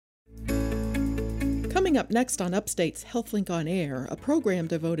Coming up next on Upstate's HealthLink on Air, a program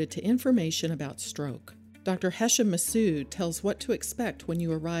devoted to information about stroke. Dr. Hesham Massoud tells what to expect when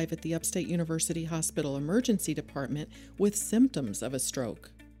you arrive at the Upstate University Hospital Emergency Department with symptoms of a stroke.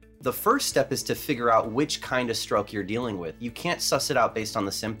 The first step is to figure out which kind of stroke you're dealing with. You can't suss it out based on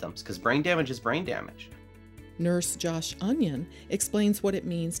the symptoms, because brain damage is brain damage. Nurse Josh Onion explains what it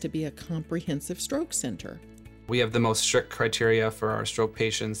means to be a comprehensive stroke center. We have the most strict criteria for our stroke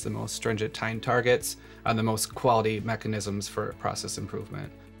patients, the most stringent time targets, and the most quality mechanisms for process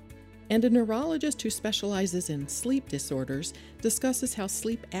improvement. And a neurologist who specializes in sleep disorders discusses how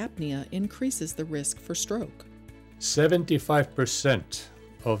sleep apnea increases the risk for stroke. 75%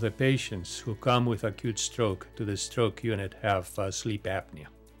 of the patients who come with acute stroke to the stroke unit have sleep apnea.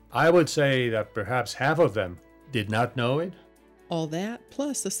 I would say that perhaps half of them did not know it. All that,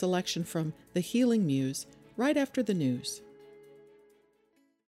 plus a selection from The Healing Muse, right after the news.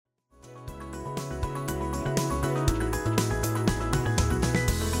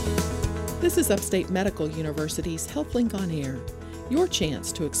 This is Upstate Medical University's HealthLink on Air, your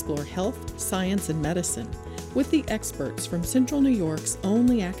chance to explore health, science, and medicine with the experts from Central New York's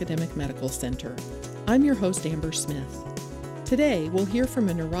only academic medical center. I'm your host, Amber Smith. Today, we'll hear from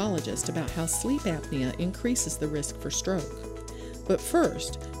a neurologist about how sleep apnea increases the risk for stroke. But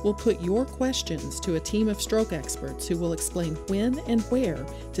first, we'll put your questions to a team of stroke experts who will explain when and where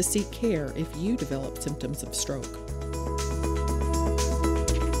to seek care if you develop symptoms of stroke.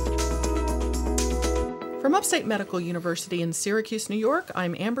 From Upstate Medical University in Syracuse, New York,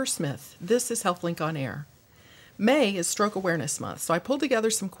 I'm Amber Smith. This is HealthLink on Air. May is Stroke Awareness Month, so I pulled together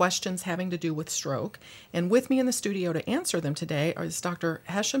some questions having to do with stroke, and with me in the studio to answer them today is Dr.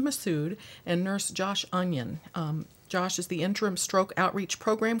 Hesham Massoud and Nurse Josh Onion. Josh is the Interim Stroke Outreach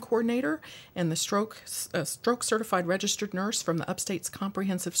Program Coordinator and the Stroke Certified Registered Nurse from the Upstate's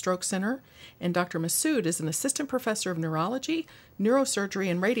Comprehensive Stroke Center. And Dr. Massoud is an Assistant Professor of Neurology, Neurosurgery,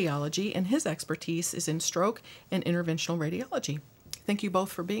 and Radiology, and his expertise is in stroke and interventional radiology. Thank you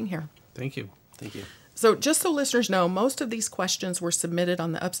both for being here. Thank you. Thank you. So just so listeners know, most of these questions were submitted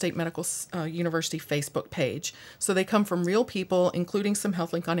on the Upstate Medical University Facebook page. So they come from real people, including some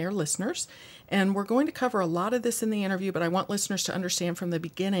HealthLink on Air listeners. And we're going to cover a lot of this in the interview, but I want listeners to understand from the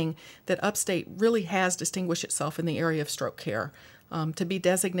beginning that Upstate really has distinguished itself in the area of stroke care. To be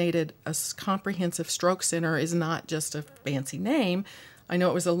designated a comprehensive stroke center is not just a fancy name. I know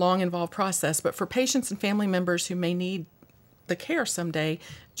it was a long, involved process, but for patients and family members who may need the care someday,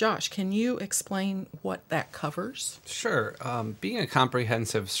 Josh, can you explain what that covers? Sure. Being a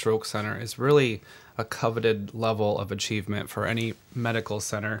comprehensive stroke center is really a coveted level of achievement for any medical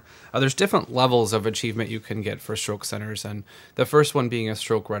center. There's different levels of achievement you can get for stroke centers, and the first one being a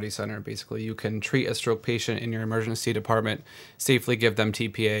stroke-ready center. Basically, you can treat a stroke patient in your emergency department, safely give them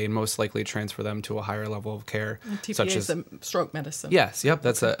TPA, and most likely transfer them to a higher level of care. And TPA such is as the stroke medicine. Yes, yep,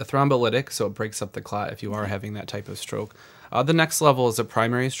 that's a thrombolytic, so it breaks up the clot if you are having that type of stroke. The next level is a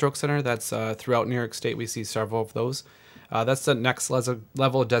primary stroke center. That's throughout New York State. We see several of those. That's the next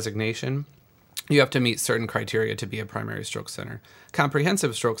level of designation. You have to meet certain criteria to be a primary stroke center.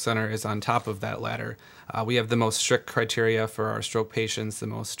 Comprehensive stroke center is on top of that ladder. We have the most strict criteria for our stroke patients, the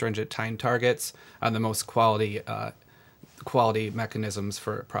most stringent time targets, and the most quality mechanisms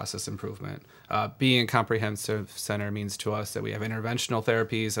for process improvement. Being a comprehensive center means to us that we have interventional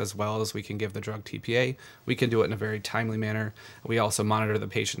therapies as well as we can give the drug TPA. We can do it in a very timely manner. We also monitor the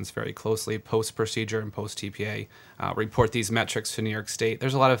patients very closely post-procedure and post-TPA, report these metrics to New York State.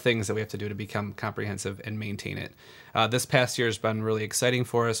 There's a lot of things that we have to do to become comprehensive and maintain it. This past year has been really exciting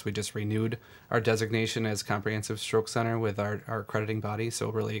for us. We just renewed our designation as Comprehensive Stroke Center with our accrediting body, so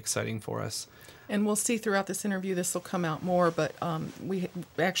really exciting for us. And we'll see throughout this interview, this will come out more, but we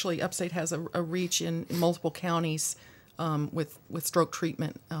actually, Upstate has a reach in multiple counties with stroke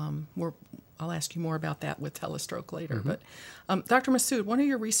treatment. I'll ask you more about that with telestroke later. Mm-hmm. But Dr. Massoud, one of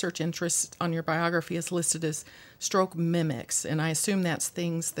your research interests on your biography is listed as stroke mimics, and I assume that's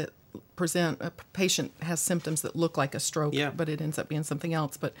things that present, a patient has symptoms that look like a stroke, but it ends up being something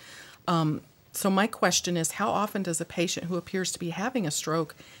else. But so my question is, how often does a patient who appears to be having a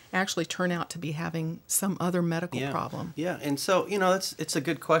stroke actually turn out to be having some other medical problem? Yeah, and so, it's a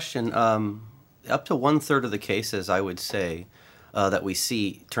good question. Up to 1/3 of the cases, I would say, that we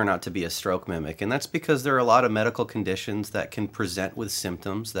see turn out to be a stroke mimic. And that's because there are a lot of medical conditions that can present with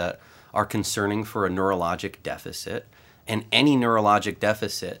symptoms that are concerning for a neurologic deficit. And any neurologic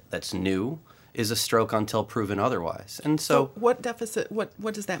deficit that's new is a stroke until proven otherwise. And so what deficit?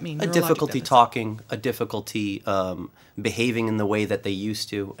 What does that mean? a Neurologic difficulty deficit? talking, a difficulty behaving in the way that they used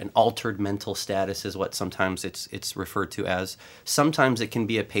to, an altered mental status is what sometimes it's referred to as. Sometimes it can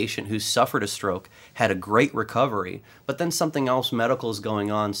be a patient who suffered a stroke, had a great recovery, but then something else medical is going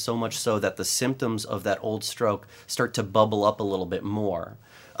on, so much so that the symptoms of that old stroke start to bubble up a little bit more.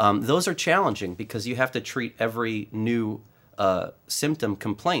 Those are challenging because you have to treat every new symptom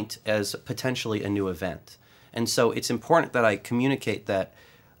complaint as potentially a new event. And so it's important that I communicate that,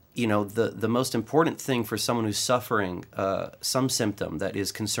 the most important thing for someone who's suffering some symptom that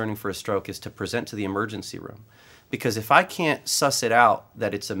is concerning for a stroke is to present to the emergency room. Because if I can't suss it out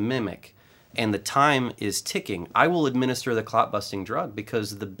that it's a mimic and the time is ticking, I will administer the clot-busting drug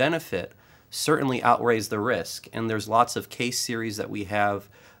because the benefit certainly outweighs the risk. And there's lots of case series that we have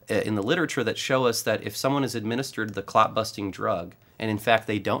in the literature that show us that if someone is administered the clot-busting drug and in fact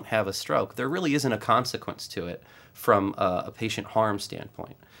they don't have a stroke, there really isn't a consequence to it from a patient harm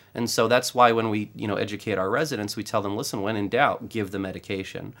standpoint. And so that's why when we educate our residents, we tell them, listen, when in doubt, give the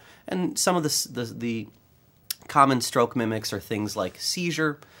medication. And some of the common stroke mimics are things like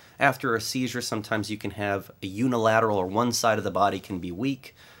seizure. After a seizure, sometimes you can have a unilateral or one side of the body can be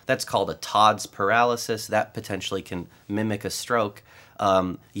weak. That's called a Todd's paralysis. That potentially can mimic a stroke.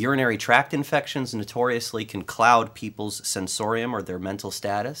 Urinary tract infections notoriously can cloud people's sensorium or their mental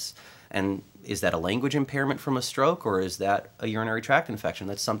status. And is that a language impairment from a stroke, or is that a urinary tract infection?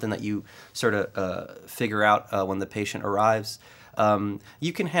 That's something that you sort of figure out when the patient arrives.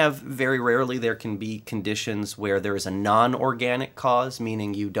 You can have, very rarely, there can be conditions where there is a non-organic cause,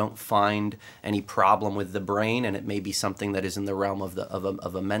 meaning you don't find any problem with the brain, and it may be something that is in the realm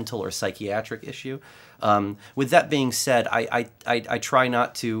of a mental or psychiatric issue. With that being said, I try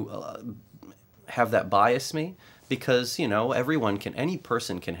not to have that bias me, because any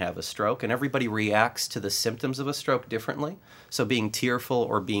person can have a stroke, and everybody reacts to the symptoms of a stroke differently. So being tearful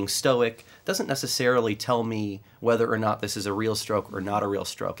or being stoic doesn't necessarily tell me whether or not this is a real stroke or not a real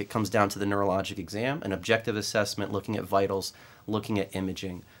stroke. It comes down to the neurologic exam, an objective assessment, looking at vitals, looking at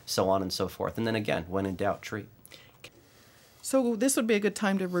imaging, so on and so forth. And then again, when in doubt, treat. So this would be a good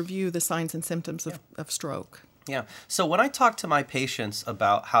time to review the signs and symptoms of stroke. Yeah. So when I talk to my patients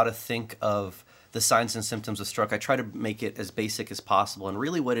about how to think of the signs and symptoms of stroke, I try to make it as basic as possible. And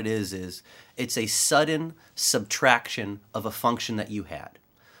really what it is it's a sudden subtraction of a function that you had.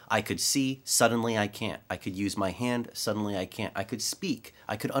 I could see, suddenly I can't. I could use my hand, suddenly I can't. I could speak,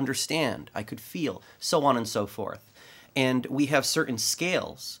 I could understand, I could feel, so on and so forth. And we have certain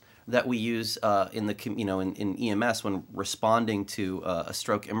scales that we use in EMS when responding to a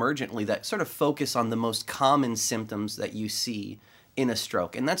stroke emergently that sort of focus on the most common symptoms that you see in a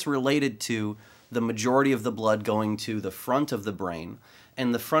stroke. And that's related to the majority of the blood going to the front of the brain.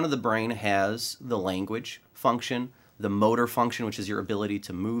 And the front of the brain has the language function, the motor function, which is your ability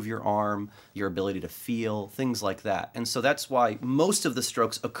to move your arm, your ability to feel, things like that. And so that's why most of the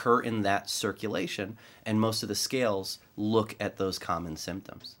strokes occur in that circulation, and most of the scales look at those common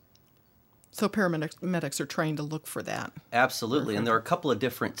symptoms. So paramedics are trained to look for that. Absolutely, and there are a couple of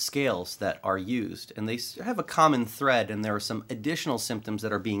different scales that are used, and they have a common thread, and there are some additional symptoms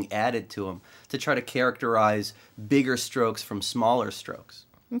that are being added to them to try to characterize bigger strokes from smaller strokes.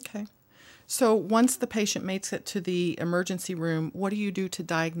 Okay. So once the patient makes it to the emergency room, what do you do to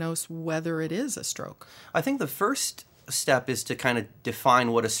diagnose whether it is a stroke? I think the first step is to kind of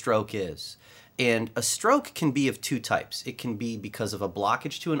define what a stroke is. And a stroke can be of two types. It can be because of a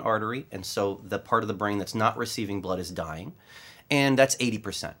blockage to an artery, and so the part of the brain that's not receiving blood is dying, and that's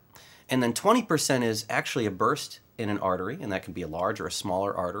 80%. And then 20% is actually a burst in an artery, and that can be a large or a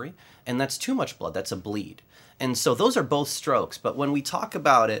smaller artery, and that's too much blood, that's a bleed. And so those are both strokes, but when we talk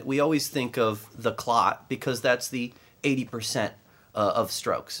about it, we always think of the clot because that's the 80% of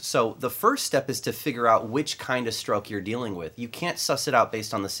strokes. So the first step is to figure out which kind of stroke you're dealing with. You can't suss it out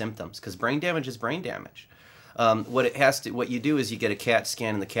based on the symptoms because brain damage is brain damage. What you do is you get a CAT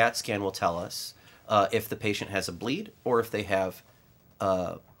scan, and the CAT scan will tell us if the patient has a bleed or if they have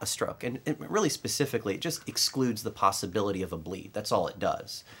a stroke. And really specifically, it just excludes the possibility of a bleed. That's all it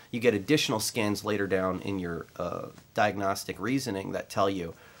does. You get additional scans later down in your diagnostic reasoning that tell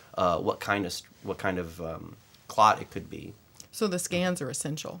you what kind of clot it could be. So the scans are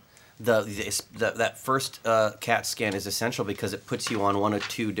essential. That first CAT scan is essential because it puts you on one or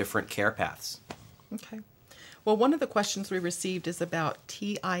two different care paths. Okay. Well, one of the questions we received is about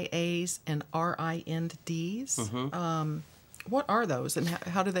TIAs and RINDs. Mm-hmm. What are those, and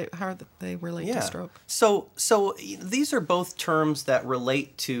how do they relate to stroke? So these are both terms that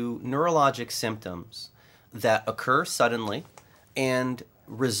relate to neurologic symptoms that occur suddenly and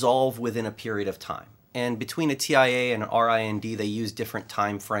resolve within a period of time. And between a TIA and an RIND, they use different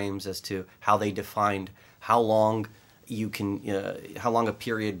time frames as to how they defined how long how long a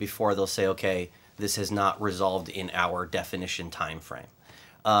period before they'll say, okay, this has not resolved in our definition time frame.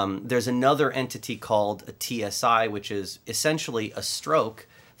 There's another entity called a TSI, which is essentially a stroke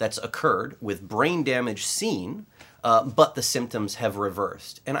that's occurred with brain damage seen, but the symptoms have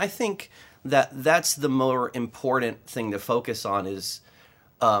reversed. And I think that that's the more important thing to focus on is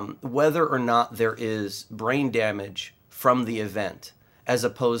whether or not there is brain damage from the event, as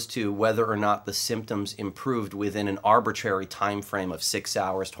opposed to whether or not the symptoms improved within an arbitrary time frame of 6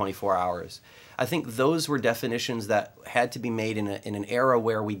 hours, 24 hours. I think those were definitions that had to be made in an era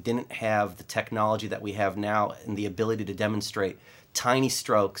where we didn't have the technology that we have now and the ability to demonstrate tiny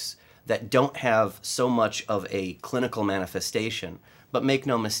strokes that don't have so much of a clinical manifestation. But make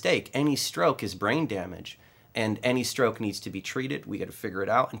no mistake, any stroke is brain damage, and any stroke needs to be treated. We got to figure it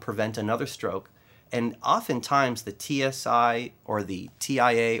out and prevent another stroke. And oftentimes the TSI or the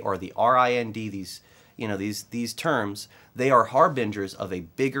TIA or the RIND, these terms, they are harbingers of a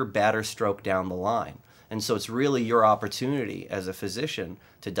bigger, badder stroke down the line. And so it's really your opportunity as a physician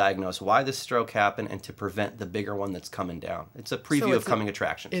to diagnose why this stroke happened and to prevent the bigger one that's coming down. It's a preview of coming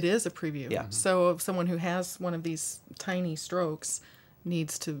attractions. It is a preview. Yeah. So if someone who has one of these tiny strokes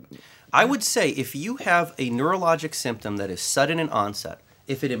needs to... I would say if you have a neurologic symptom that is sudden in onset,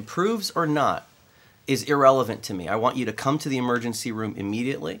 if it improves or not is irrelevant to me. I want you to come to the emergency room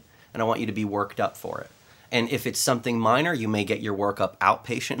immediately, and I want you to be worked up for it. And if it's something minor, you may get your workup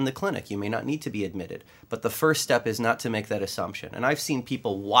outpatient in the clinic. You may not need to be admitted. But the first step is not to make that assumption. And I've seen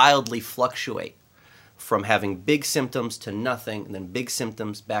people wildly fluctuate from having big symptoms to nothing, and then big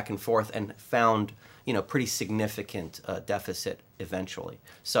symptoms back and forth, and found, pretty significant deficit eventually.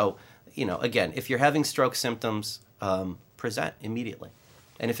 So, again, if you're having stroke symptoms, present immediately.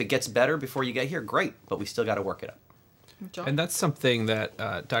 And if it gets better before you get here, great, but we still got to work it up. John? And that's something that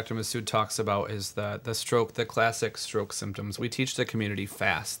Dr. Massoud talks about is the classic stroke symptoms. We teach the community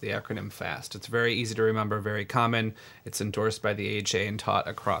FAST, the acronym FAST. It's very easy to remember, very common. It's endorsed by the AHA and taught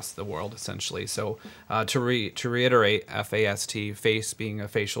across the world, essentially. So to reiterate, FAST, face being a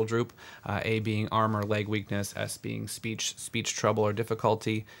facial droop, A being arm or leg weakness, S being speech trouble or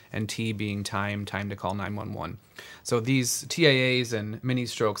difficulty, and T being time to call 911. So these TIAs and mini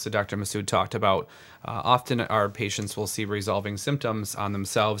strokes that Dr. Massoud talked about, often our patients will see resolving symptoms on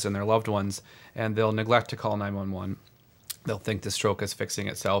themselves and their loved ones, and they'll neglect to call 911. They'll think the stroke is fixing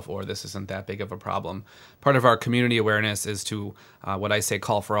itself or this isn't that big of a problem. Part of our community awareness is to, what I say,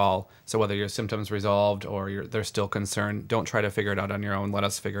 call for all. So whether your symptoms resolved or they're still concerned, don't try to figure it out on your own. Let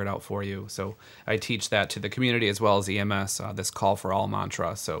us figure it out for you. So I teach that to the community as well as EMS, this call for all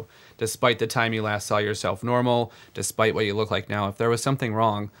mantra. So despite the time you last saw yourself normal, despite what you look like now, if there was something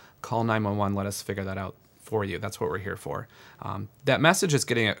wrong, call 911. Let us figure that out for you. That's what we're here for. That message is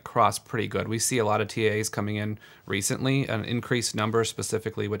getting across pretty good. We see a lot of TAs coming in recently, an increased number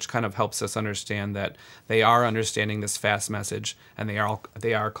specifically, which kind of helps us understand that they are understanding this FAST message and they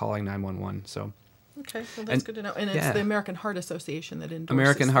are calling 911. So. Okay, well that's good to know. And it's the American Heart Association that endorses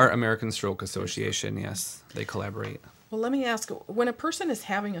American Heart, American Stroke Association, yes, they collaborate. Well, let me ask, when a person is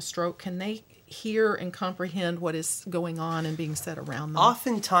having a stroke, can they hear and comprehend what is going on and being said around them?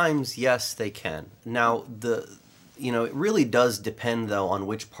 Oftentimes, yes, they can. Now, it really does depend, though, on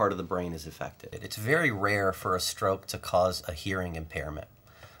which part of the brain is affected. It's very rare for a stroke to cause a hearing impairment,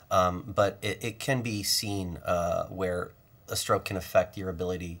 but it can be seen where a stroke can affect your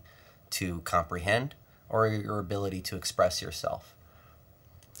ability to comprehend or your ability to express yourself.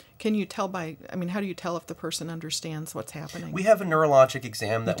 Can you tell how do you tell if the person understands what's happening? We have a neurologic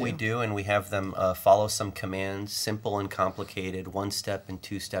exam that we do, and we have them follow some commands, simple and complicated, 1-step and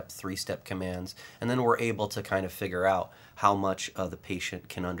 2-step, 3-step commands, and then we're able to kind of figure out how much the patient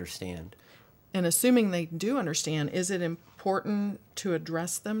can understand. And assuming they do understand, is it important to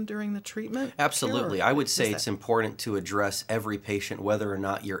address them during the treatment? Absolutely. Sure. I would say it's important to address every patient, whether or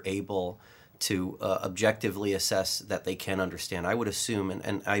not you're able to objectively assess that they can understand. I would assume,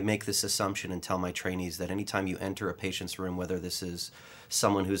 and I make this assumption and tell my trainees that anytime you enter a patient's room, whether this is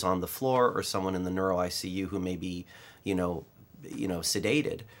someone who's on the floor or someone in the neuro ICU who may be,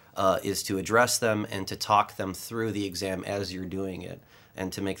 sedated, is to address them and to talk them through the exam as you're doing it,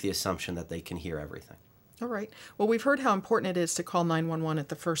 and to make the assumption that they can hear everything. All right. Well, we've heard how important it is to call 911 at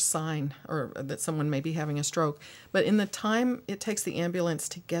the first sign or that someone may be having a stroke. But in the time it takes the ambulance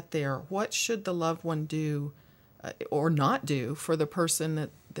to get there, what should the loved one do or not do for the person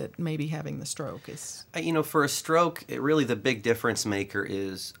that may be having the stroke? For a stroke, really the big difference maker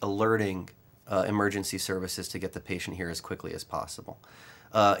is alerting emergency services to get the patient here as quickly as possible.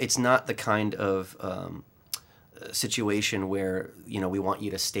 It's not the kind of situation where we want you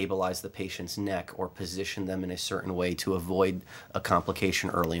to stabilize the patient's neck or position them in a certain way to avoid a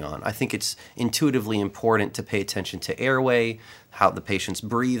complication early on. I think it's intuitively important to pay attention to airway, how the patient's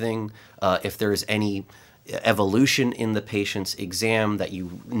breathing, if there's any evolution in the patient's exam, that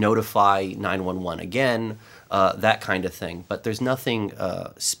you notify 911 again, that kind of thing. But there's nothing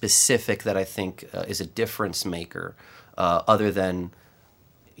specific that I think is a difference maker other than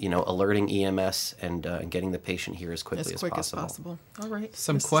alerting EMS and getting the patient here as quickly as possible. All right.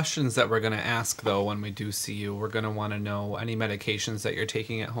 Some questions that we're going to ask, though, when we do see you, we're going to want to know any medications that you're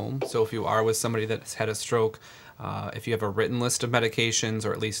taking at home. So if you are with somebody that's had a stroke, if you have a written list of medications,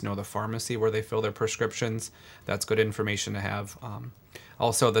 or at least know the pharmacy where they fill their prescriptions, that's good information to have.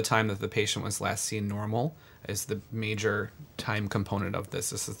 Also, the time that the patient was last seen normal is the major time component of this.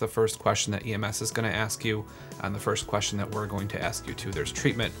 This is the first question that EMS is going to ask you, and the first question that we're going to ask you too. There's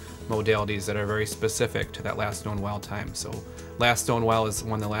treatment modalities that are very specific to that last known well time. So last known well is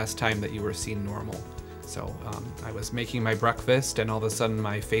the last time that you were seen normal. So I was making my breakfast, and all of a sudden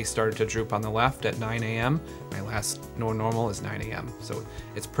my face started to droop on the left at 9 a.m. My last known normal is 9 a.m. So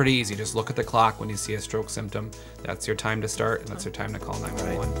it's pretty easy. Just look at the clock when you see a stroke symptom. That's your time to start, and that's your time to call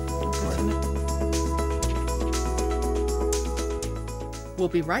 911. We'll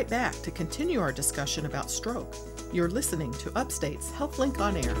be right back to continue our discussion about stroke. You're listening to Upstate's HealthLink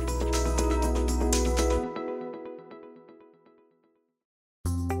on Air.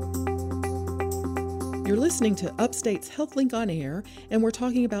 You're listening to Upstate's HealthLink on Air, and we're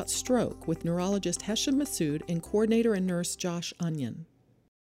talking about stroke with neurologist Hesham Massoud and coordinator and nurse Josh Onion.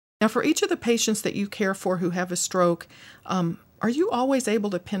 Now, for each of the patients that you care for who have a stroke, are you always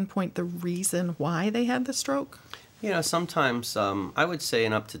able to pinpoint the reason why they had the stroke? Sometimes I would say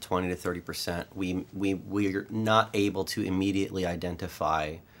in up to 20 to 30%, we're not able to immediately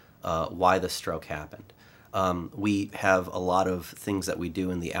identify why the stroke happened. We have a lot of things that we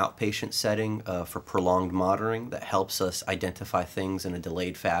do in the outpatient setting for prolonged monitoring that helps us identify things in a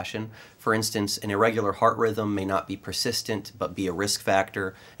delayed fashion. For instance, an irregular heart rhythm may not be persistent but be a risk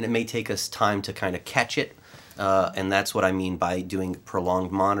factor, and it may take us time to kind of catch it. And that's what I mean by doing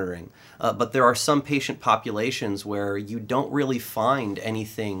prolonged monitoring. But there are some patient populations where you don't really find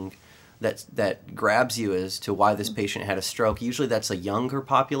anything that grabs you as to why this patient had a stroke. Usually that's a younger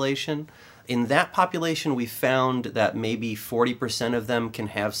population. In that population, we found that maybe 40% of them can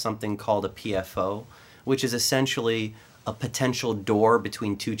have something called a PFO, which is essentially a potential door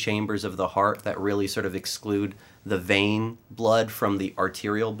between two chambers of the heart that really sort of exclude the vein blood from the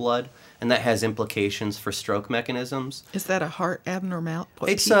arterial blood, and that has implications for stroke mechanisms. Is that a heart abnormality?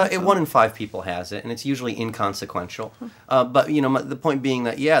 It's 1 in 5 people has it, and it's usually inconsequential. But the point being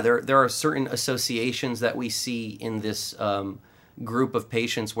that there are certain associations that we see in this group of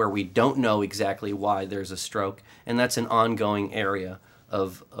patients where we don't know exactly why there's a stroke, and that's an ongoing area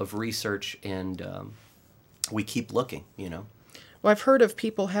of research, and we keep looking. Well, I've heard of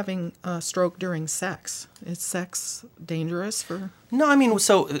people having a stroke during sex. Is sex dangerous for? No, I mean,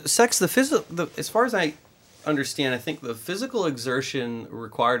 so sex, as far as I understand, I think the physical exertion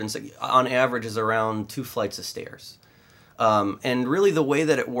required in sex, on average, is around 2 flights of stairs. And really the way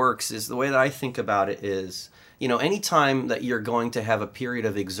that it works is, the way that I think about it is, anytime that you're going to have a period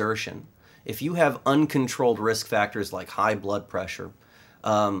of exertion, if you have uncontrolled risk factors like high blood pressure,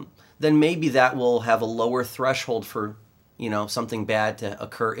 then maybe that will have a lower threshold for something bad to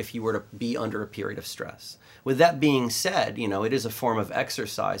occur if you were to be under a period of stress. With that being said, it is a form of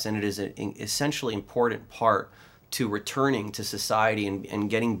exercise, and it is an essentially important part to returning to society and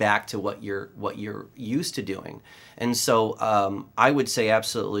getting back to what you're used to doing. And so I would say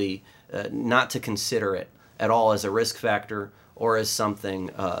absolutely not to consider it at all as a risk factor or as something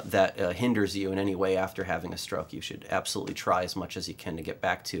that hinders you in any way after having a stroke. You should absolutely try as much as you can to get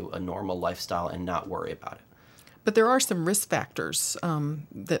back to a normal lifestyle and not worry about it. But there are some risk factors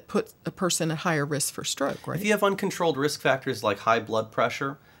that put a person at higher risk for stroke, right? If you have uncontrolled risk factors like high blood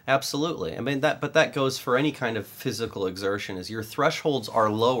pressure, absolutely. I mean, that goes for any kind of physical exertion, is your thresholds are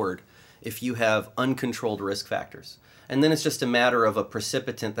lowered if you have uncontrolled risk factors. And then it's just a matter of a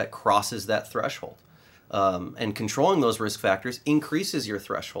precipitant that crosses that threshold. And controlling those risk factors increases your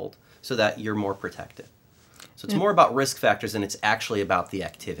threshold so that you're more protected. So it's more about risk factors than it's actually about the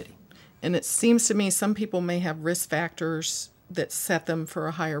activity. And it seems to me some people may have risk factors that set them for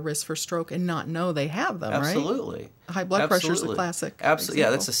a higher risk for stroke and not know they have them, Absolutely. Right? High blood pressure is a classic Absolutely. example. Yeah,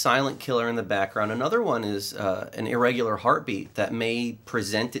 that's a silent killer in the background. Another one is an irregular heartbeat that may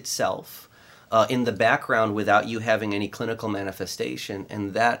present itself in the background without you having any clinical manifestation,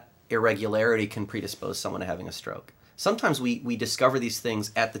 and that irregularity can predispose someone to having a stroke. Sometimes we discover these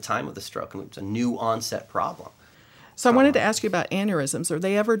things at the time of the stroke, and it's a new onset problem. So I wanted to ask you about aneurysms. Are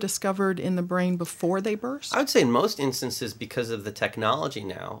they ever discovered in the brain before they burst? I would say in most instances, because of the technology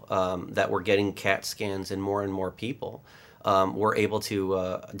now, that we're getting CAT scans in more and more people, we're able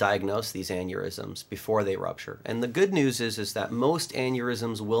to diagnose these aneurysms before they rupture. And the good news is that most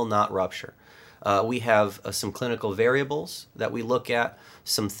aneurysms will not rupture. We have some clinical variables that we look at,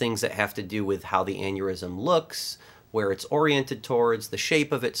 some things that have to do with how the aneurysm looks, where it's oriented towards, the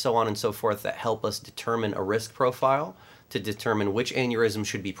shape of it, so on and so forth, that help us determine a risk profile to determine which aneurysms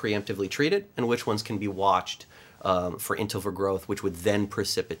should be preemptively treated and which ones can be watched for interval growth, which would then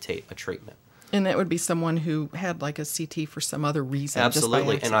precipitate a treatment. And that would be someone who had like a CT for some other reason.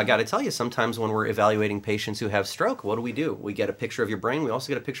 Absolutely. And I got to tell you, sometimes when we're evaluating patients who have stroke, what do? We get a picture of your brain. We also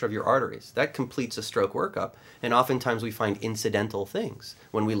get a picture of your arteries. That completes a stroke workup. And oftentimes we find incidental things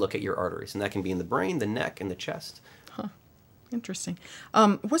when we look at your arteries. And that can be in the brain, the neck, and the chest. Huh. Interesting.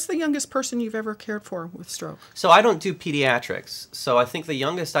 What's the youngest person you've ever cared for with stroke? So I don't do pediatrics. So I think the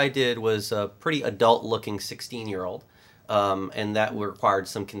youngest I did was a pretty adult-looking 16-year-old. And that required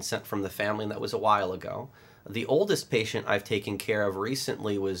some consent from the family, and that was a while ago. The oldest patient I've taken care of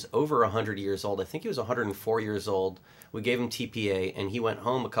recently was over 100 years old. I think he was 104 years old. We gave him TPA, and he went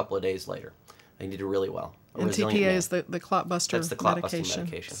home a couple of days later. And he did really well. And TPA is the clot buster medication. That's the clot busting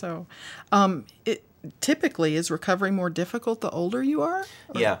medication. So typically, is recovery more difficult the older you are?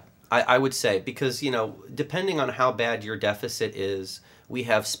 Or? Yeah, I would say, because, depending on how bad your deficit is, we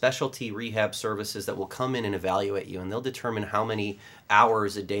have specialty rehab services that will come in and evaluate you, and they'll determine how many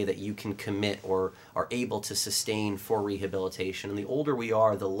hours a day that you can commit or are able to sustain for rehabilitation. And the older we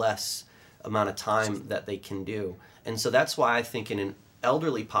are, the less amount of time that they can do. And so that's why I think in an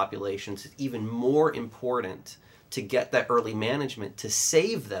elderly population, it's even more important to get that early management to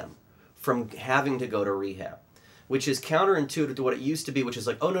save them from having to go to rehab, which is counterintuitive to what it used to be, which is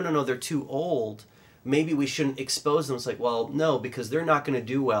like, oh, no, they're too old. Maybe we shouldn't expose them. It's like, well, no, because they're not going to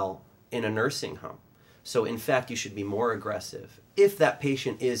do well in a nursing home. So, in fact, you should be more aggressive if that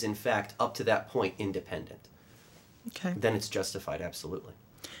patient is, in fact, up to that point independent. Okay. Then it's justified, absolutely.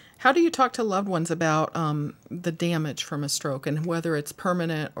 How do you talk to loved ones about the damage from a stroke and whether it's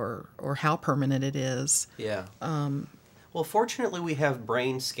permanent or how permanent it is? Yeah. Well, fortunately, we have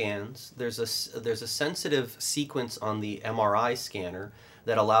brain scans. There's a sensitive sequence on the MRI scanner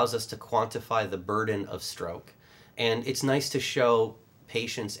that allows us to quantify the burden of stroke. And it's nice to show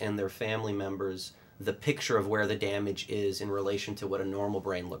patients and their family members the picture of where the damage is in relation to what a normal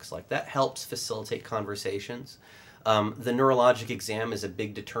brain looks like. That helps facilitate conversations. The neurologic exam is a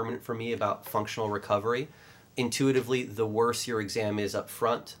big determinant for me about functional recovery. Intuitively, the worse your exam is up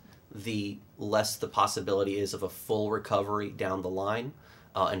front, the less the possibility is of a full recovery down the line,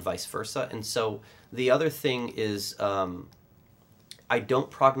 and vice versa. And so the other thing is, I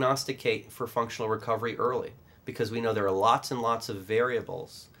don't prognosticate for functional recovery early, because we know there are lots and lots of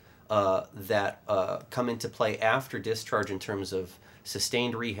variables that come into play after discharge in terms of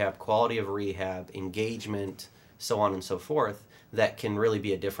sustained rehab, quality of rehab, engagement, so on and so forth, that can really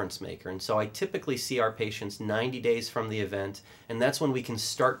be a difference maker. And so I typically see our patients 90 days from the event, and that's when we can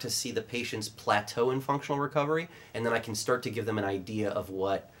start to see the patients plateau in functional recovery, and then I can start to give them an idea of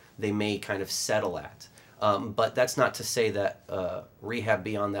what they may kind of settle at. But that's not to say that rehab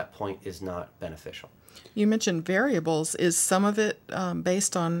beyond that point is not beneficial. You mentioned variables. Is some of it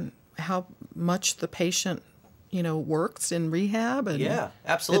based on how much the patient, works in rehab? And yeah,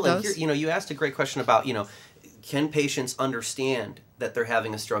 absolutely. You asked a great question about, can patients understand that they're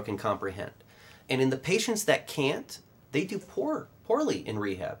having a stroke and comprehend? And in the patients that can't, they do poorly in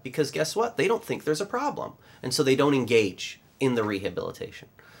rehab, because guess what? They don't think there's a problem. And so they don't engage in the rehabilitation.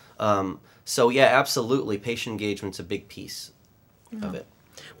 So yeah, absolutely, patient engagement's a big piece of it.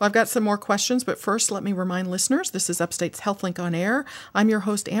 Well, I've got some more questions, but first let me remind listeners, this is Upstate's HealthLink on Air. I'm your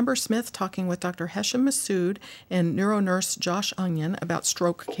host, Amber Smith, talking with Dr. Hesham Massoud and neuronurse Josh Onion about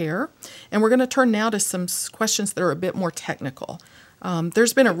stroke care. And we're going to turn now to some questions that are a bit more technical.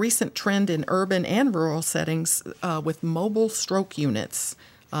 There's been a recent trend in urban and rural settings with mobile stroke units,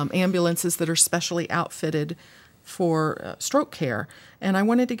 ambulances that are specially outfitted for stroke care. And I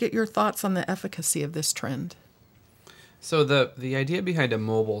wanted to get your thoughts on the efficacy of this trend. So the idea behind a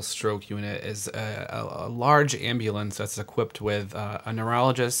mobile stroke unit is a large ambulance that's equipped with a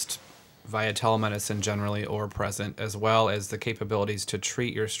neurologist via telemedicine generally or present, as well as the capabilities to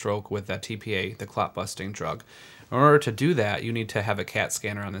treat your stroke with that TPA, the clot busting drug. In order to do that, you need to have a CAT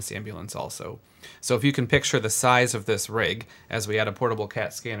scanner on this ambulance also. So if you can picture the size of this rig, as we had a portable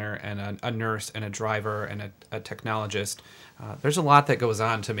CAT scanner and a nurse and a driver and a technologist, there's a lot that goes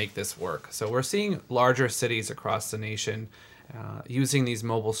on to make this work. So we're seeing larger cities across the nation using these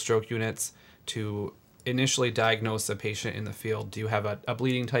mobile stroke units to initially diagnose a patient in the field. Do you have a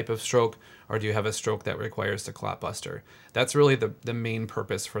bleeding type of stroke, or do you have a stroke that requires the clot buster? That's really the main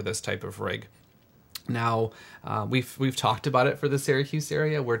purpose for this type of rig. Now, we've talked about it for the Syracuse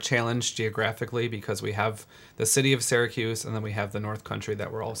area. We're challenged geographically because we have the city of Syracuse, and then we have the North Country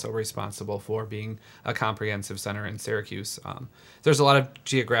that we're also responsible for being a comprehensive center in Syracuse. There's a lot of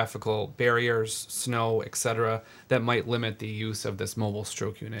geographical barriers, snow, etc., that might limit the use of this mobile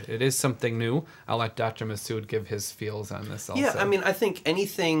stroke unit. It is something new. I'll let Dr. Massoud give his feels on this also. Yeah, I mean, I think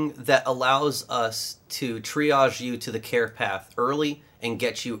anything that allows us to triage you to the care path early and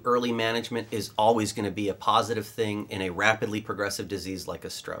get you early management is always going to be a positive thing in a rapidly progressive disease like a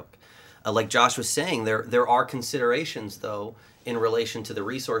stroke. Like Josh was saying, there are considerations, though, in relation to the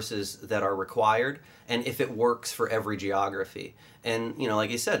resources that are required and if it works for every geography. And, like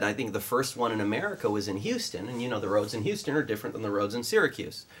you said, I think the first one in America was in Houston, and, the roads in Houston are different than the roads in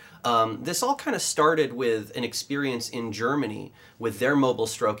Syracuse. This all kind of started with an experience in Germany with their mobile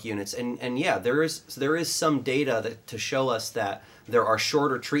stroke units. And yeah, there is some data to show us that there are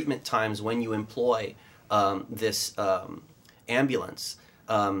shorter treatment times when you employ this ambulance.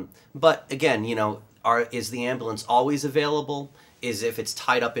 But again, is the ambulance always available? If it's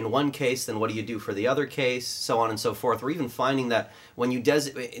tied up in one case, then what do you do for the other case? So on and so forth. We're even finding that when you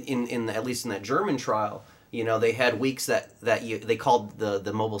at least in that German trial, they had weeks that they called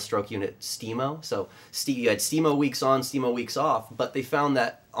the mobile stroke unit STIMO. So you had STIMO weeks on, STIMO weeks off, but they found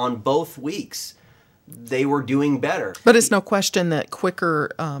that on both weeks they were doing better. But it's no question that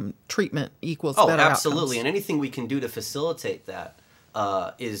quicker treatment equals better outcomes. Absolutely. And anything we can do to facilitate that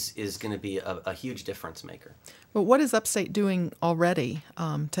is going to be a huge difference maker. But what is Upstate doing already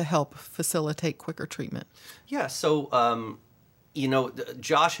to help facilitate quicker treatment? Yeah, so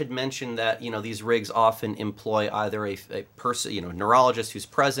Josh had mentioned that these rigs often employ either a person, neurologist who's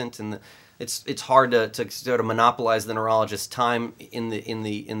present, and it's hard to sort of monopolize the neurologist's time in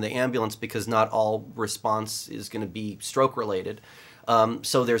the ambulance because not all response is going to be stroke related.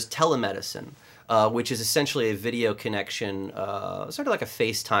 So there's telemedicine, which is essentially a video connection, sort of like a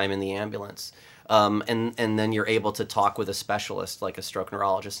FaceTime in the ambulance. And then you're able to talk with a specialist like a stroke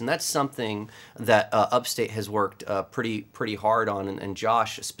neurologist. And that's something that Upstate has worked pretty hard on, and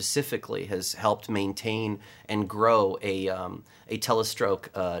Josh specifically has helped maintain and grow a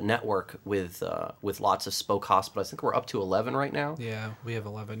telestroke network with lots of spoke hospitals. I think we're up to 11 right now. Yeah, we have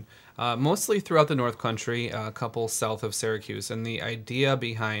 11. Mostly throughout the North Country, a couple south of Syracuse. And the idea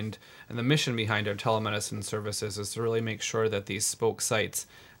behind and the mission behind our telemedicine services is to really make sure that these spoke sites,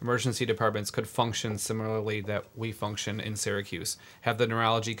 emergency departments, could function similarly that we function in Syracuse. Have the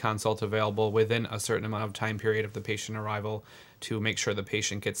neurology consult available within a certain amount of time period of the patient arrival to make sure the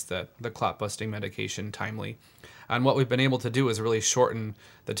patient gets the clot-busting medication timely. And what we've been able to do is really shorten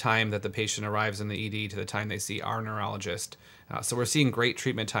the time that the patient arrives in the ED to the time they see our neurologist. So we're seeing great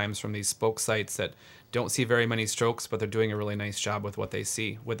treatment times from these spoke sites that don't see very many strokes, but they're doing a really nice job with what they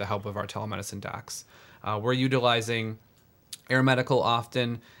see with the help of our telemedicine docs. We're utilizing air medical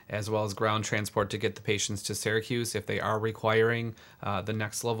often, as well as ground transport to get the patients to Syracuse if they are requiring the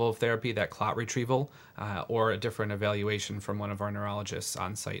next level of therapy, that clot retrieval, or a different evaluation from one of our neurologists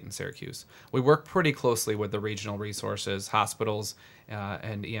on site in Syracuse. We work pretty closely with the regional resources, hospitals,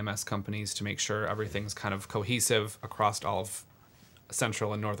 and EMS companies to make sure everything's kind of cohesive across all of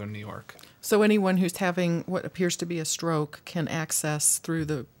central and northern New York. So anyone who's having what appears to be a stroke can access through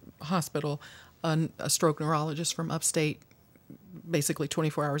the hospital a stroke neurologist from Upstate basically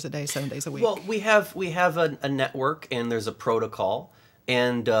 24 hours a day, 7 days a week. Well, we have a network, and there's a protocol,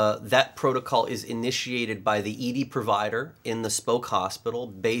 and that protocol is initiated by the ED provider in the spoke hospital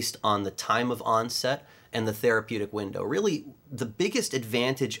based on the time of onset and the therapeutic window. Really, the biggest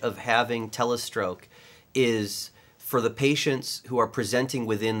advantage of having telestroke is for the patients who are presenting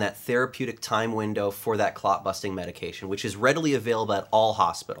within that therapeutic time window for that clot-busting medication, which is readily available at all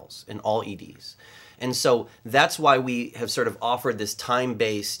hospitals and all EDs. And so that's why we have sort of offered this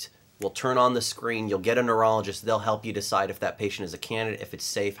time-based, we'll turn on the screen, you'll get a neurologist, they'll help you decide if that patient is a candidate, if it's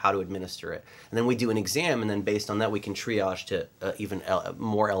safe, how to administer it. And then we do an exam, and then based on that we can triage to even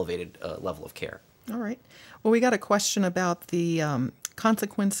more elevated level of care. All right. Well, we got a question about the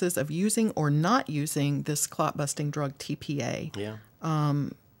consequences of using or not using this clot-busting drug TPA. Yeah.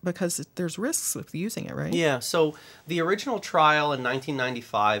 because there's risks with using it, right? Yeah, so the original trial in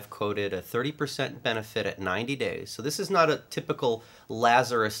 1995 quoted a 30% benefit at 90 days. So this is not a typical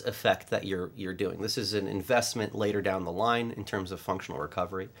Lazarus effect that you're doing. This is an investment later down the line in terms of functional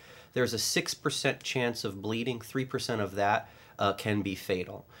recovery. There's a 6% chance of bleeding. 3% of that can be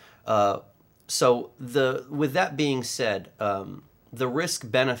fatal. With that being said, the risk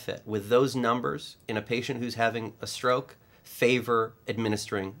benefit with those numbers in a patient who's having a stroke favor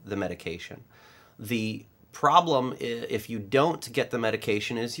administering the medication. The problem, if you don't get the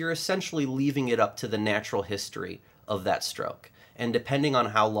medication, is you're essentially leaving it up to the natural history of that stroke. And depending on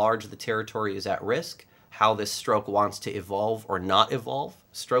how large the territory is at risk, how this stroke wants to evolve or not evolve,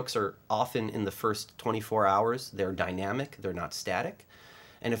 strokes are often in the first 24 hours, they're dynamic, they're not static.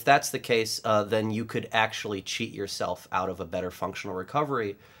 And if that's the case, then you could actually cheat yourself out of a better functional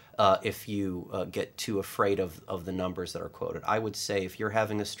recovery if you get too afraid of the numbers that are quoted. I would say if you're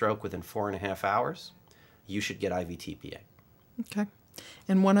having a stroke within 4.5 hours, you should get IV TPA. Okay.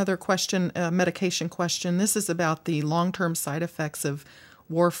 And one other question, medication question. This is about the long-term side effects of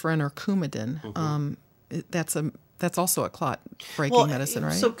warfarin or Coumadin. Mm-hmm. That's also a clot-breaking medicine,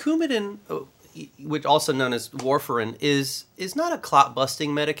 right? So Coumadin, which also known as warfarin, is not a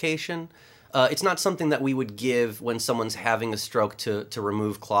clot-busting medication. It's not something that we would give when someone's having a stroke to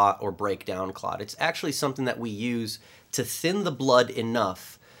remove clot or break down clot. It's actually something that we use to thin the blood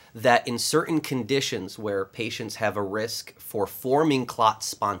enough that in certain conditions where patients have a risk for forming clot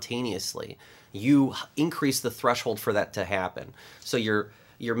spontaneously, you increase the threshold for that to happen. So you're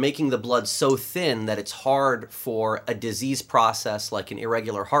making the blood so thin that it's hard for a disease process like an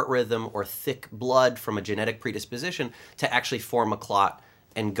irregular heart rhythm or thick blood from a genetic predisposition to actually form a clot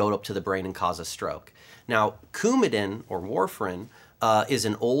and go up to the brain and cause a stroke. Now, Coumadin, or warfarin, is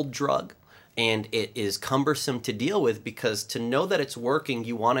an old drug, and it is cumbersome to deal with because to know that it's working,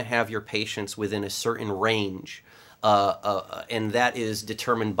 you want to have your patients within a certain range, and that is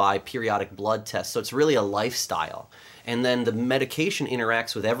determined by periodic blood tests. So it's really a lifestyle. And then the medication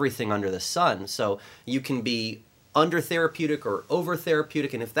interacts with everything under the sun. So you can be under therapeutic or over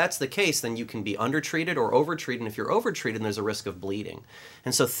therapeutic, and if that's the case, then you can be undertreated or overtreated, and if you're overtreated, there's a risk of bleeding.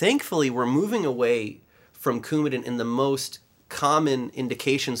 And so thankfully, we're moving away from Coumadin in the most common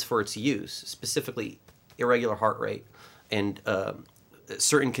indications for its use, specifically irregular heart rate and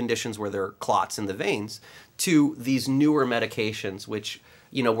certain conditions where there are clots in the veins, to these newer medications, which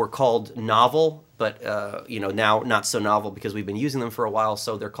were called novel, but now not so novel because we've been using them for a while.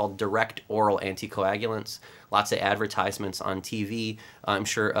 So they're called direct oral anticoagulants. Lots of advertisements on TV. I'm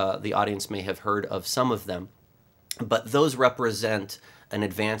sure the audience may have heard of some of them, but those represent an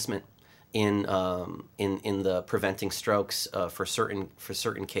advancement in the preventing strokes for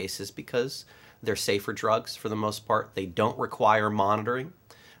certain cases because they're safer drugs for the most part. They don't require monitoring,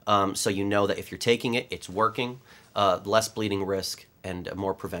 so you know that if you're taking it, it's working. Less bleeding risk and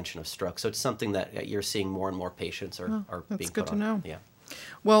more prevention of stroke. So it's something that you're seeing more and more patients are being put on. That's good to know. Yeah.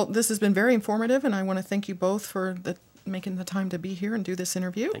 Well, this has been very informative, and I want to thank you both for making the time to be here and do this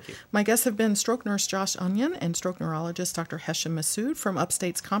interview. Thank you. My guests have been stroke nurse Josh Onion and stroke neurologist Dr. Hesham Massoud from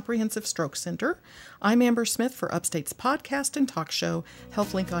Upstate's Comprehensive Stroke Center. I'm Amber Smith for Upstate's podcast and talk show,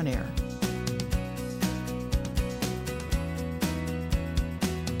 HealthLink on Air.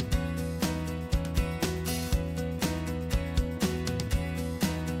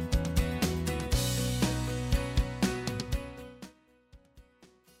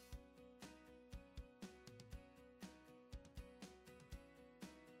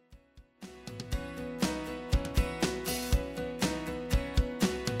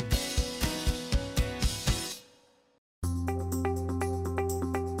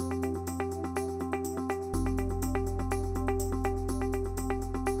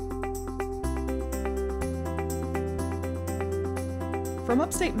 From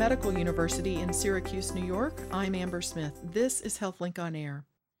Upstate Medical University in Syracuse, New York, I'm Amber Smith. This is HealthLink on Air.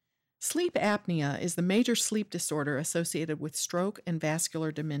 Sleep apnea is the major sleep disorder associated with stroke and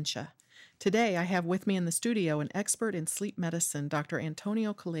vascular dementia. Today, I have with me in the studio an expert in sleep medicine, Dr.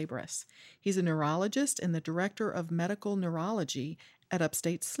 Antonio Culebras. He's a neurologist and the director of medical neurology at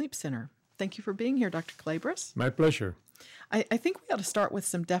Upstate Sleep Center. Thank you for being here, Dr. Culebras. My pleasure. I think we ought to start with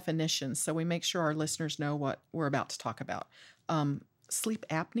some definitions so we make sure our listeners know what we're about to talk about. Sleep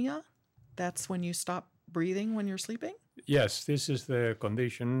apnea, that's when you stop breathing when you're sleeping? Yes, this is the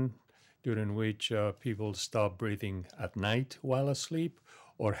condition during which people stop breathing at night while asleep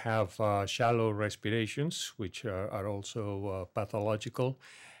or have shallow respirations, which are also pathological.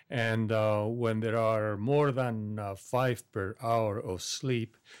 And when there are more than 5 per hour of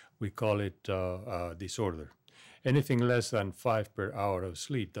sleep, we call it disorder. Anything less than 5 per hour of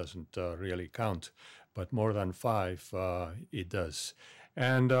sleep doesn't really count, but more than 5, it does.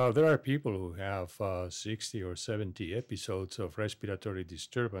 And there are people who have 60 or 70 episodes of respiratory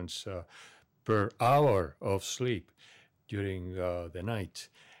disturbance per hour of sleep during the night.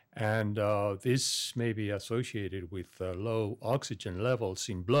 And this may be associated with low oxygen levels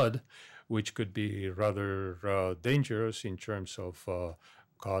in blood, which could be rather dangerous in terms of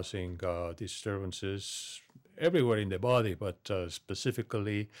causing disturbances everywhere in the body, but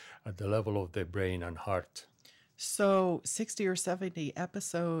specifically at the level of the brain and heart. So 60 or 70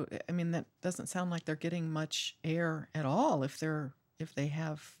 episode, I mean, that doesn't sound like they're getting much air at all if they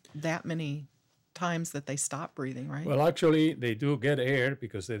have that many times that they stop breathing, right? Well, actually, they do get air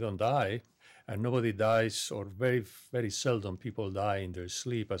because they don't die, and nobody dies, or very, very seldom people die in their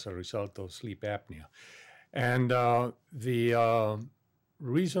sleep as a result of sleep apnea. And the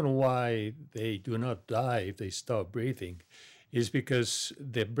reason why they do not die if they stop breathing is because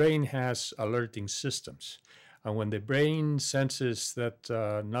the brain has alerting systems. And when the brain senses that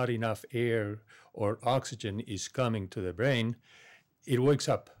not enough air or oxygen is coming to the brain, it wakes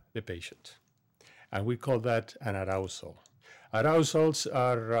up the patient. And we call that an arousal. Arousals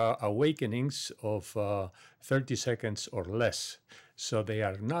are awakenings of 30 seconds or less. So they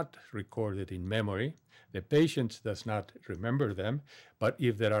are not recorded in memory. The patient does not remember them. But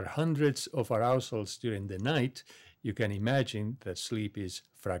if there are hundreds of arousals during the night, you can imagine that sleep is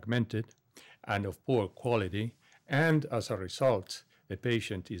fragmented and of poor quality. And as a result, the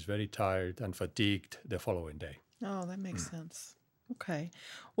patient is very tired and fatigued the following day. Oh, that makes sense. Okay.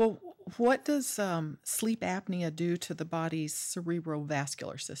 Well, what does sleep apnea do to the body's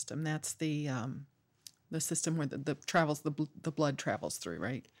cerebrovascular system? That's the system where the blood travels through,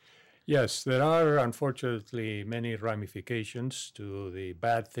 right? Yes, there are unfortunately many ramifications to the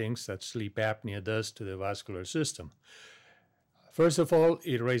bad things that sleep apnea does to the vascular system. First of all,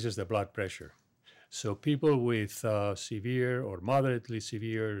 it raises the blood pressure. So people with severe or moderately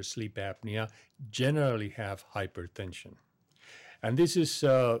severe sleep apnea generally have hypertension. And this is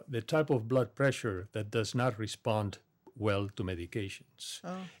the type of blood pressure that does not respond well to medications.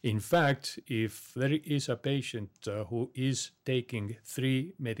 Oh. In fact, if there is a patient who is taking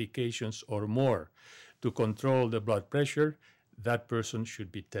 3 medications or more to control the blood pressure, that person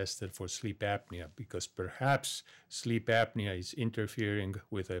should be tested for sleep apnea because perhaps sleep apnea is interfering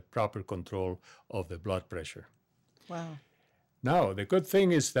with a proper control of the blood pressure. Wow. Now, the good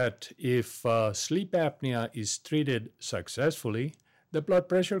thing is that if sleep apnea is treated successfully, the blood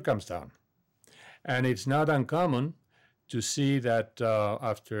pressure comes down. And it's not uncommon to see that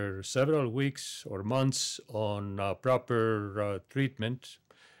after several weeks or months on proper treatment,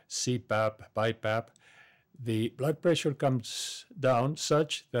 CPAP, BiPAP, the blood pressure comes down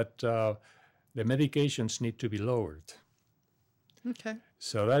such that the medications need to be lowered. Okay.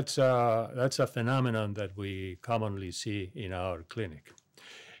 So that's a phenomenon that we commonly see in our clinic.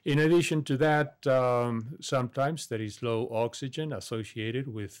 In addition to that, sometimes there is low oxygen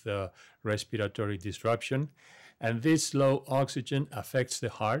associated with respiratory disruption, and this low oxygen affects the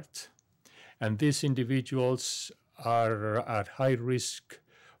heart, and these individuals are at high risk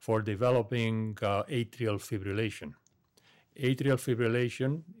for developing atrial fibrillation. Atrial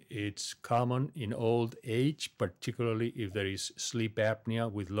fibrillation, it's common in old age, particularly if there is sleep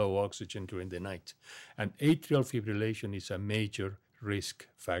apnea with low oxygen during the night. And atrial fibrillation is a major risk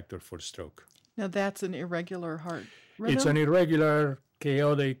factor for stroke. Now that's an irregular heart rhythm? It's an irregular,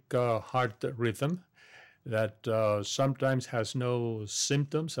 chaotic heart rhythm that sometimes has no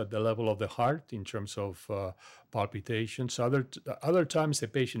symptoms at the level of the heart in terms of palpitations. Other times the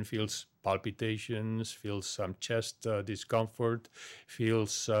patient feels palpitations, feels some chest discomfort,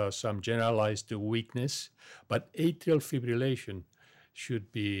 feels some generalized weakness. But atrial fibrillation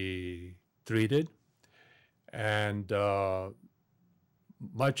should be treated, and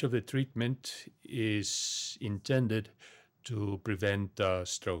much of the treatment is intended to prevent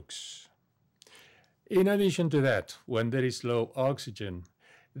strokes. In addition to that, when there is low oxygen,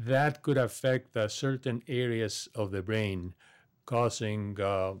 that could affect certain areas of the brain, causing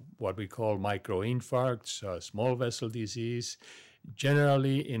what we call microinfarcts, small vessel disease,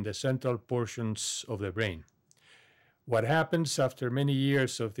 generally in the central portions of the brain. What happens after many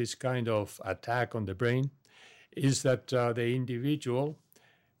years of this kind of attack on the brain is that the individual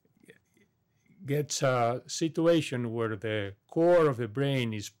gets a situation where the core of the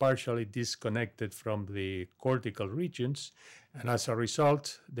brain is partially disconnected from the cortical regions, and as a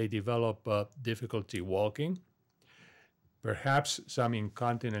result, they develop difficulty walking, perhaps some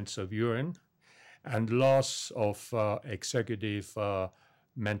incontinence of urine, and loss of executive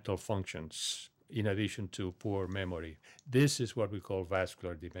mental functions. in addition to poor memory. This is what we call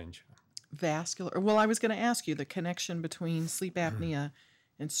vascular dementia. Vascular. Well, I was going to ask you the connection between sleep apnea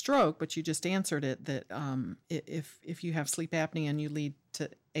and stroke, but you just answered it, that if you have sleep apnea and you lead to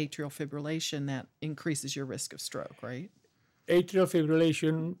atrial fibrillation, that increases your risk of stroke, right? Atrial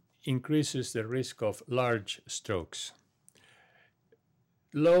fibrillation increases the risk of large strokes.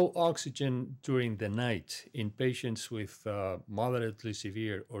 Low oxygen during the night in patients with moderately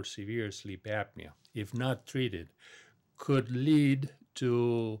severe or severe sleep apnea, if not treated, could lead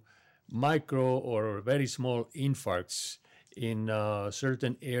to micro or very small infarcts in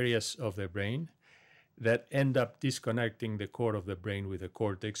certain areas of the brain that end up disconnecting the core of the brain with the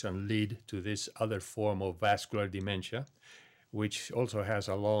cortex and lead to this other form of vascular dementia, which also has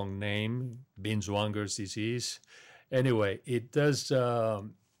a long name, Binswanger's disease. Anyway, it does.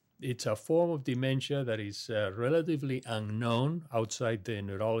 It's a form of dementia that is relatively unknown outside the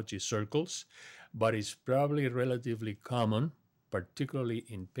neurology circles, but is probably relatively common, particularly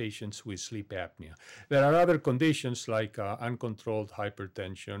in patients with sleep apnea. There are other conditions like uncontrolled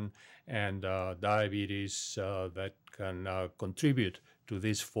hypertension and diabetes that can contribute to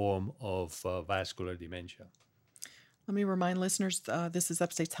this form of vascular dementia. Let me remind listeners, this is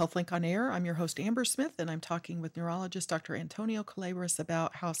Upstate's HealthLink on Air. I'm your host, Amber Smith, and I'm talking with neurologist Dr. Antonio Culebras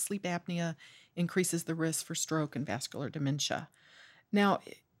about how sleep apnea increases the risk for stroke and vascular dementia. Now,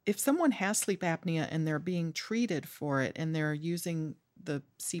 if someone has sleep apnea and they're being treated for it and they're using the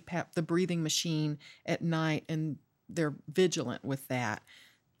CPAP, the breathing machine at night, and they're vigilant with that,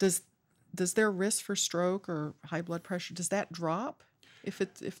 does their risk for stroke or high blood pressure, does that drop if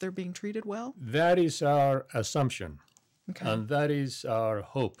they're being treated well? That is our assumption. Okay. And that is our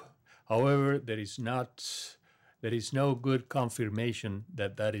hope. However, there is no good confirmation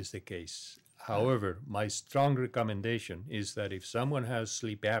that that is the case. However, my strong recommendation is that if someone has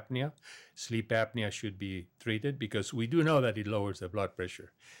sleep apnea should be treated, because we do know that it lowers the blood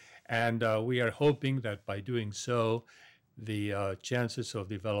pressure. And we are hoping that by doing so, the chances of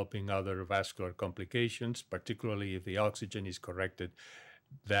developing other vascular complications, particularly if the oxygen is corrected,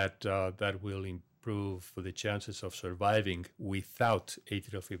 that will improve the chances of surviving without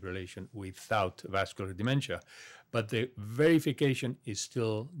atrial fibrillation, without vascular dementia. But the verification is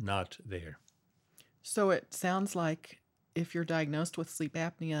still not there. So it sounds like if you're diagnosed with sleep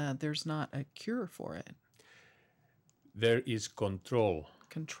apnea, there's not a cure for it. There is control.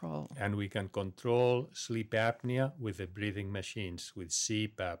 Control. And we can control sleep apnea with the breathing machines, with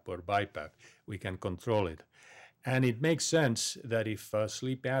CPAP or BiPAP. We can control it. And it makes sense that if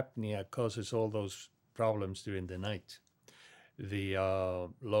sleep apnea causes all those problems during the night, the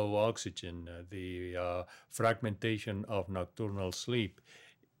low oxygen, the fragmentation of nocturnal sleep,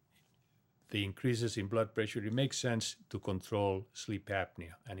 the increases in blood pressure, it makes sense to control sleep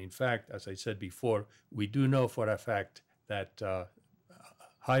apnea. And in fact, as I said before, we do know for a fact that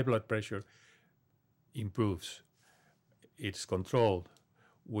high blood pressure improves. It's controlled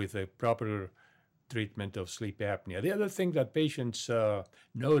with a proper treatment of sleep apnea. The other thing that patients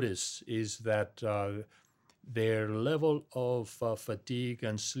notice is that their level of fatigue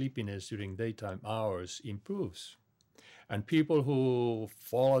and sleepiness during daytime hours improves. And people who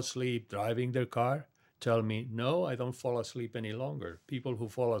fall asleep driving their car tell me, no, I don't fall asleep any longer. People who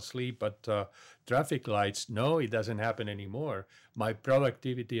fall asleep at traffic lights, no, it doesn't happen anymore. My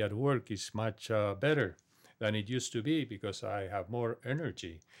productivity at work is much better than it used to be because I have more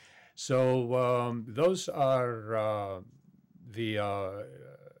energy. So those are the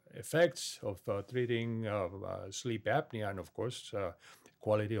effects of treating sleep apnea, and of course,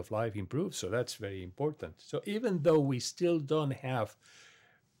 quality of life improves. So that's very important. So even though we still don't have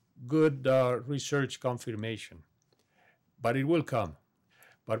good research confirmation, but it will come,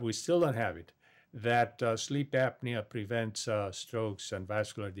 but we still don't have it, that sleep apnea prevents strokes and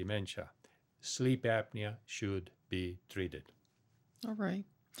vascular dementia. Sleep apnea should be treated. All right.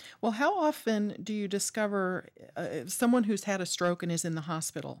 Well, how often do you discover someone who's had a stroke and is in the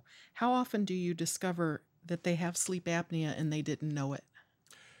hospital? How often do you discover that they have sleep apnea and they didn't know it?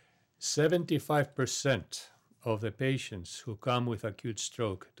 75% of the patients who come with acute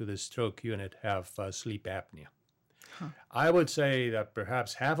stroke to the stroke unit have sleep apnea. Huh. I would say that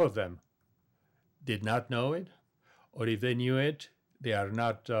perhaps half of them did not know it, or if they knew it, they are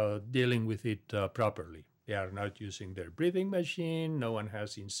not dealing with it properly. They are not using their breathing machine. No one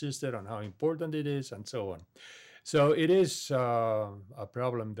has insisted on how important it is, and so on. So it is a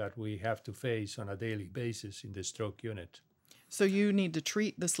problem that we have to face on a daily basis in the stroke unit. So you need to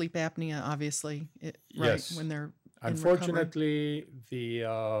treat the sleep apnea, obviously, right? Yes. When they're Unfortunately,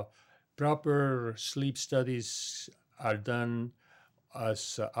 the proper sleep studies are done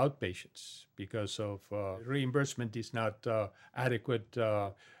as outpatients because of reimbursement is not adequate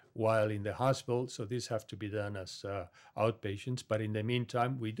while in the hospital, so these have to be done as outpatients. But in the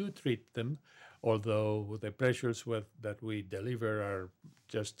meantime, we do treat them, although the pressures that we deliver are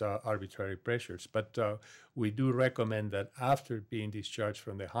just arbitrary pressures. But we do recommend that after being discharged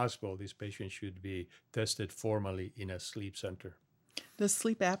from the hospital, this patient should be tested formally in a sleep center. Does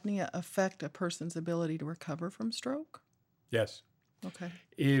sleep apnea affect a person's ability to recover from stroke? Yes. Okay.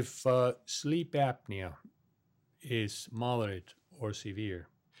 If sleep apnea is moderate or severe,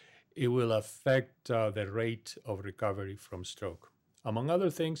 it will affect the rate of recovery from stroke. Among other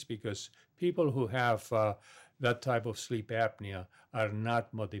things, because people who have that type of sleep apnea are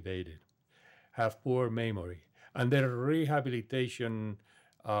not motivated, have poor memory, and their rehabilitation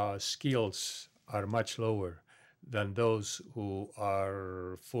skills are much lower than those who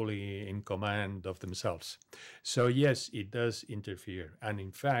are fully in command of themselves. So yes, it does interfere. And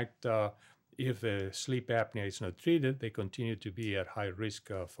in fact, if the sleep apnea is not treated, they continue to be at high risk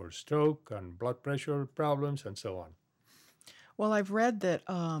for stroke and blood pressure problems and so on. Well, I've read that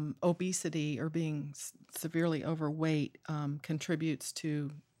obesity or being severely overweight contributes to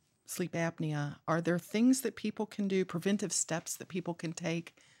sleep apnea. Are there things that people can do, preventive steps that people can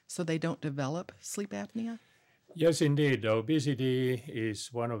take so they don't develop sleep apnea? Yes, indeed. Obesity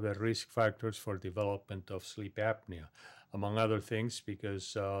is one of the risk factors for development of sleep apnea, among other things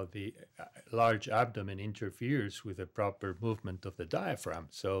because the large abdomen interferes with the proper movement of the diaphragm.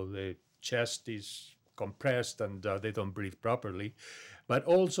 So the chest is compressed and they don't breathe properly, but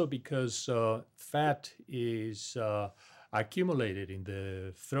also because fat is accumulated in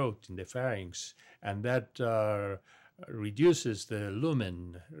the throat, in the pharynx, and that reduces the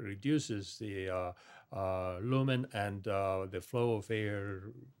lumen, and the flow of air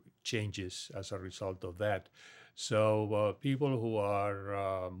changes as a result of that. So people who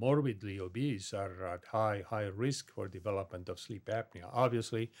are morbidly obese are at high risk for development of sleep apnea.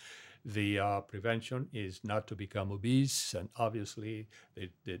 Obviously, the prevention is not to become obese, and obviously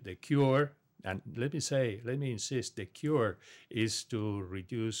the cure, and let me insist, the cure is to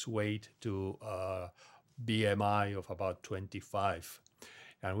reduce weight to BMI of about 25.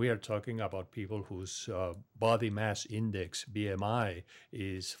 And we are talking about people whose body mass index, BMI,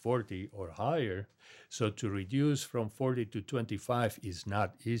 is 40 or higher. So to reduce from 40 to 25 is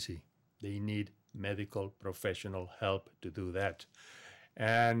not easy. They need medical professional help to do that.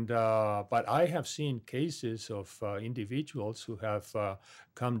 And but I have seen cases of individuals who have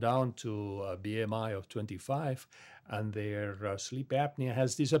come down to a BMI of 25 and their sleep apnea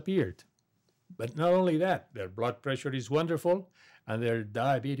has disappeared. But not only that, their blood pressure is wonderful and their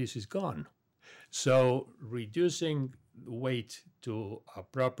diabetes is gone. So reducing weight to a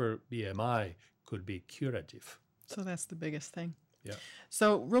proper BMI could be curative. So that's the biggest thing. Yeah.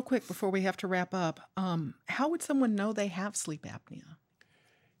 So real quick before we have to wrap up, how would someone know they have sleep apnea?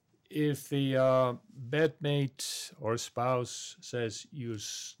 If the bedmate or spouse says you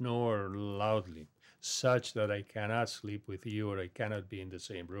snore loudly, such that I cannot sleep with you or I cannot be in the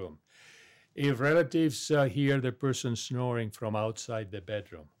same room. If relatives hear the person snoring from outside the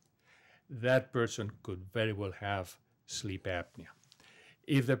bedroom, that person could very well have sleep apnea.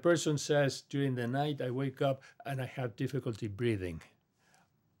 If the person says during the night I wake up and I have difficulty breathing,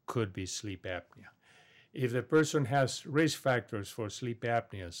 could be sleep apnea. If the person has risk factors for sleep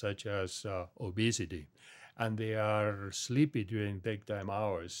apnea, such as obesity, and they are sleepy during daytime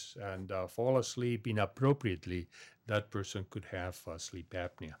hours and fall asleep inappropriately, that person could have sleep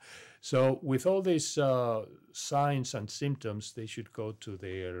apnea. So with all these signs and symptoms, they should go to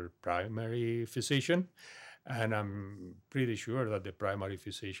their primary physician. And I'm pretty sure that the primary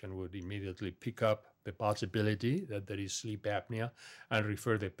physician would immediately pick up the possibility that there is sleep apnea and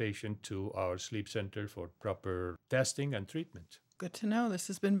refer the patient to our sleep center for proper testing and treatment. Good to know. This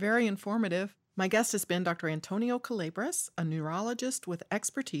has been very informative. My guest has been Dr. Antonio Culebras, a neurologist with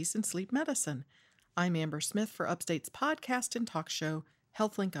expertise in sleep medicine. I'm Amber Smith for Upstate's podcast and talk show,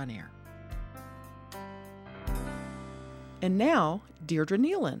 HealthLink on Air. And now, Deirdre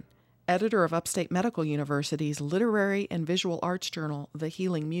Nealon, editor of Upstate Medical University's literary and visual arts journal, The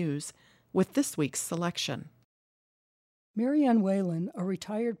Healing Muse, with this week's selection. Marianne Whalen, a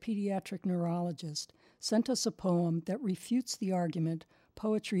retired pediatric neurologist, sent us a poem that refutes the argument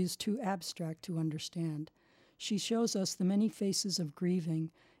poetry is too abstract to understand. She shows us the many faces of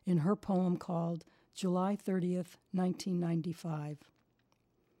grieving in her poem called July 30th, 1995.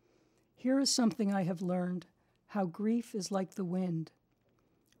 Here is something I have learned, how grief is like the wind.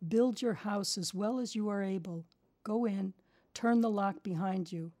 Build your house as well as you are able. Go in, turn the lock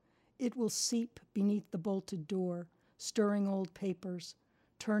behind you. It will seep beneath the bolted door, stirring old papers,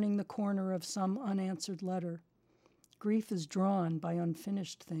 turning the corner of some unanswered letter. Grief is drawn by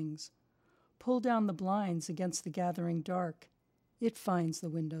unfinished things. Pull down the blinds against the gathering dark. It finds the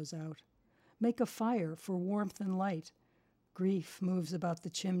windows out. Make a fire for warmth and light. Grief moves about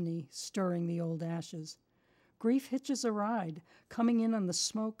the chimney, stirring the old ashes. Grief hitches a ride, coming in on the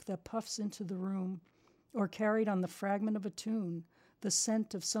smoke that puffs into the room, or carried on the fragment of a tune, the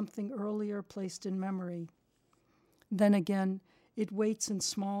scent of something earlier placed in memory. Then again, it waits in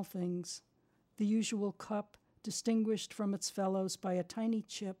small things. The usual cup, distinguished from its fellows by a tiny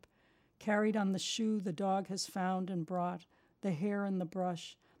chip, carried on the shoe the dog has found and brought, the hair in the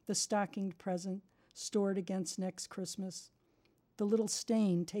brush, the stockinged present, stored against next Christmas. The little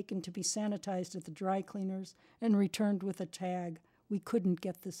stain taken to be sanitized at the dry cleaners and returned with a tag, "We couldn't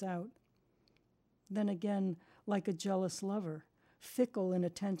get this out." Then again, like a jealous lover, fickle in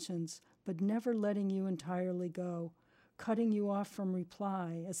attentions, but never letting you entirely go, cutting you off from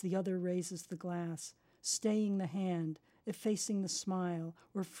reply as the other raises the glass, staying the hand, effacing the smile,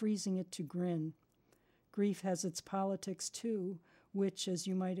 or freezing it to grin. Grief has its politics, too, which, as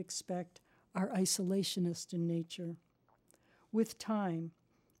you might expect, are isolationist in nature. With time,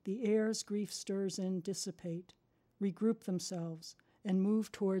 the airs grief stirs in dissipate, regroup themselves, and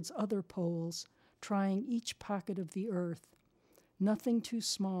move towards other poles, trying each pocket of the earth. Nothing too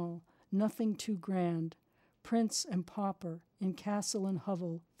small, nothing too grand. Prince and pauper, in castle and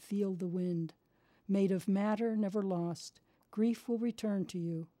hovel, feel the wind. Made of matter never lost, grief will return to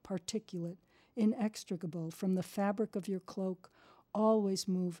you, particulate, inextricable from the fabric of your cloak, always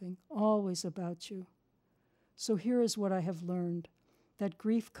moving, always about you. So here is what I have learned, that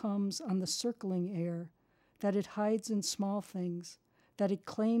grief comes on the circling air, that it hides in small things, that it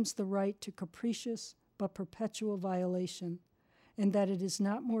claims the right to capricious but perpetual violation, and that it is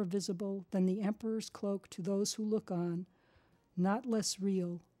not more visible than the emperor's cloak to those who look on, not less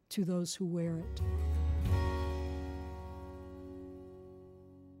real to those who wear it.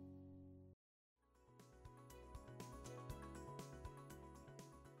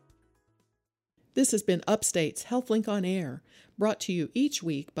 This has been Upstate's HealthLink on Air, brought to you each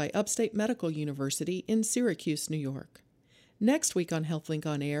week by Upstate Medical University in Syracuse, New York. Next week on HealthLink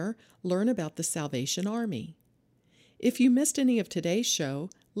on Air, learn about the Salvation Army. If you missed any of today's show,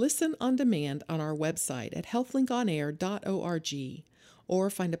 listen on demand on our website at healthlinkonair.org, or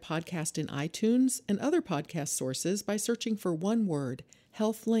find a podcast in iTunes and other podcast sources by searching for one word,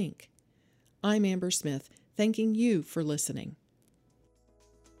 HealthLink. I'm Amber Smith, thanking you for listening.